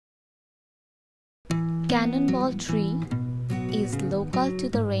Cannonball tree is local to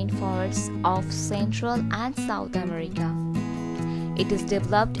the rainforests of Central and South America. It is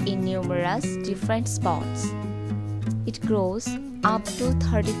developed in numerous different spots. It grows up to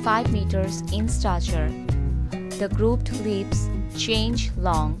 35 meters in stature. The grouped leaves change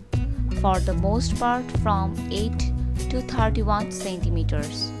long, for the most part from 8 to 31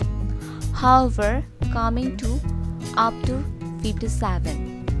 centimeters. However, coming to up to 57.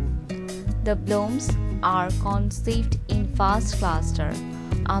 The blooms are conceived in vast cluster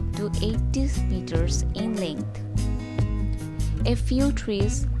up to 80 meters in length. A few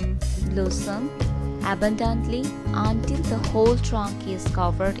trees blossom abundantly until the whole trunk is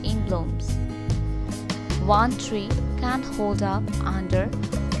covered in blooms. One tree can hold up under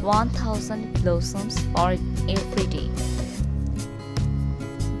 1,000 blossoms for every day.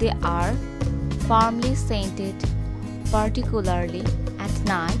 They are firmly scented, particularly at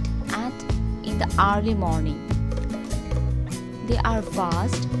night and in the early morning. They are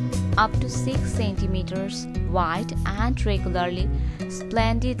vast, up to 6 centimeters wide and regularly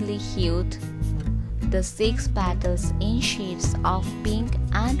splendidly hued. The 6 petals in shades of pink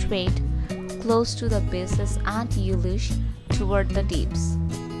and red close to the bases and yellowish toward the tips.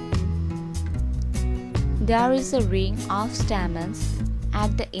 There is a ring of stamens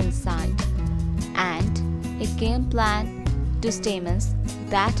at the inside and a game plan to stamens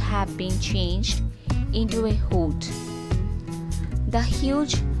that have been changed into a hued. The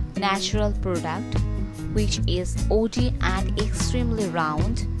huge natural product, which is woody and extremely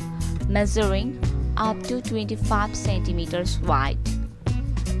round, measuring up to 25 centimeters wide,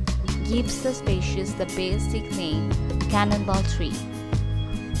 gives the species the basic name cannonball tree.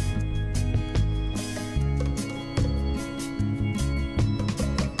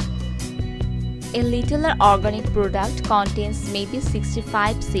 A littler organic product contains maybe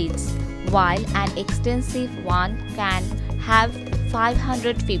 65 seeds, while an extensive one can have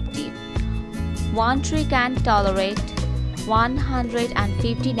 550. One tree can tolerate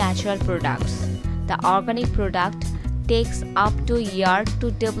 150 natural products. The organic product takes up to a year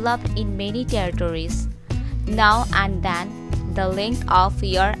to develop in many territories, now and then the length of a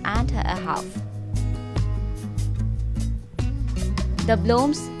year and a half. The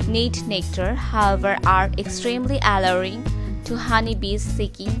blooms need nectar, however, are extremely alluring to honeybees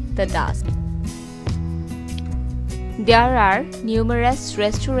seeking the dust. There are numerous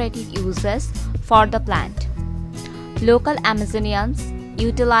restorative uses for the plant. Local Amazonians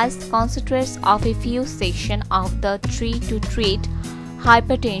utilize concentrates of a few sections of the tree to treat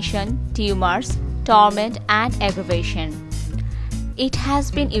hypertension, tumors, torment, and aggravation. It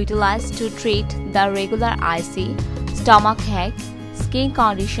has been utilized to treat the regular icy, stomachache, skin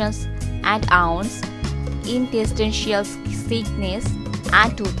conditions and wounds, intestinal sickness,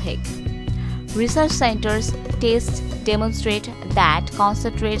 and toothache. Research centers tests demonstrate that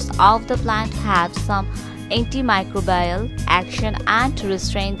concentrates of the plant have some antimicrobial action and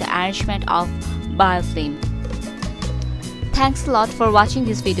restrain the arrangement of biofilm. Thanks a lot for watching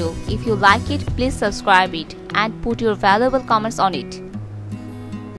this video. If you like it, please subscribe it and put your valuable comments on it.